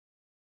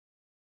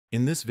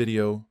In this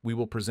video, we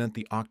will present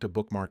the Okta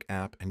Bookmark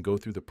app and go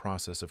through the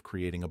process of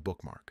creating a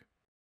bookmark.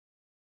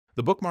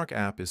 The Bookmark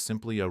app is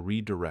simply a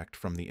redirect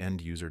from the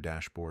end user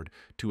dashboard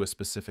to a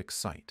specific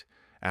site,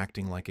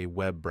 acting like a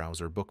web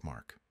browser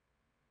bookmark.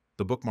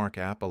 The Bookmark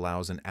app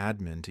allows an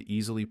admin to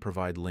easily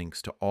provide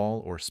links to all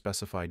or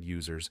specified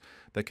users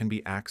that can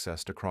be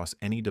accessed across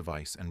any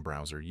device and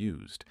browser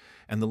used,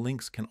 and the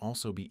links can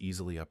also be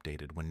easily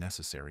updated when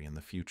necessary in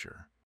the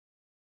future.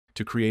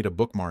 To create a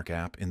Bookmark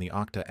app in the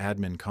Okta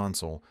admin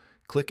console,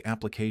 click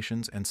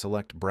Applications and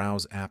select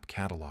Browse App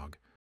Catalog.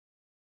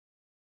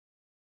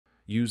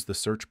 Use the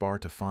search bar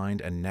to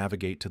find and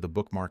navigate to the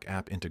Bookmark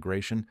app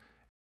integration,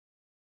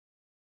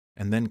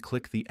 and then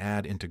click the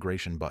Add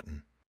Integration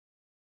button.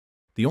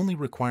 The only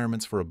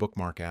requirements for a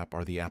Bookmark app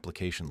are the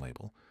application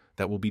label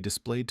that will be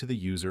displayed to the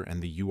user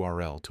and the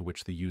URL to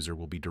which the user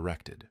will be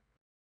directed.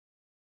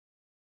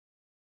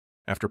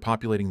 After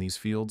populating these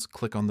fields,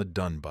 click on the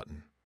Done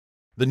button.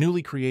 The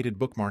newly created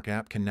Bookmark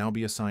app can now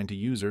be assigned to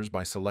users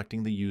by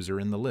selecting the user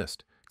in the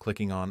list,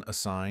 clicking on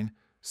Assign,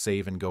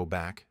 Save and Go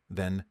Back,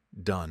 then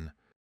Done.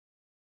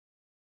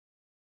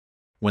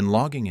 When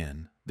logging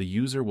in, the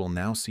user will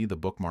now see the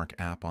Bookmark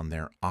app on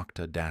their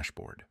Okta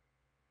dashboard.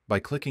 By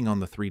clicking on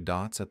the three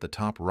dots at the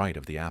top right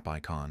of the app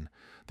icon,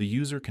 the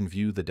user can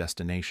view the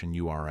destination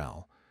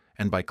URL,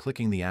 and by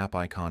clicking the app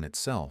icon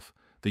itself,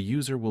 the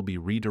user will be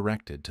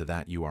redirected to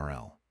that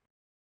URL.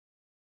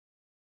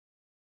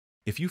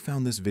 If you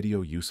found this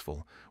video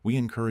useful, we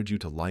encourage you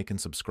to like and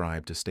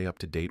subscribe to stay up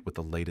to date with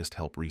the latest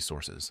help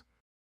resources.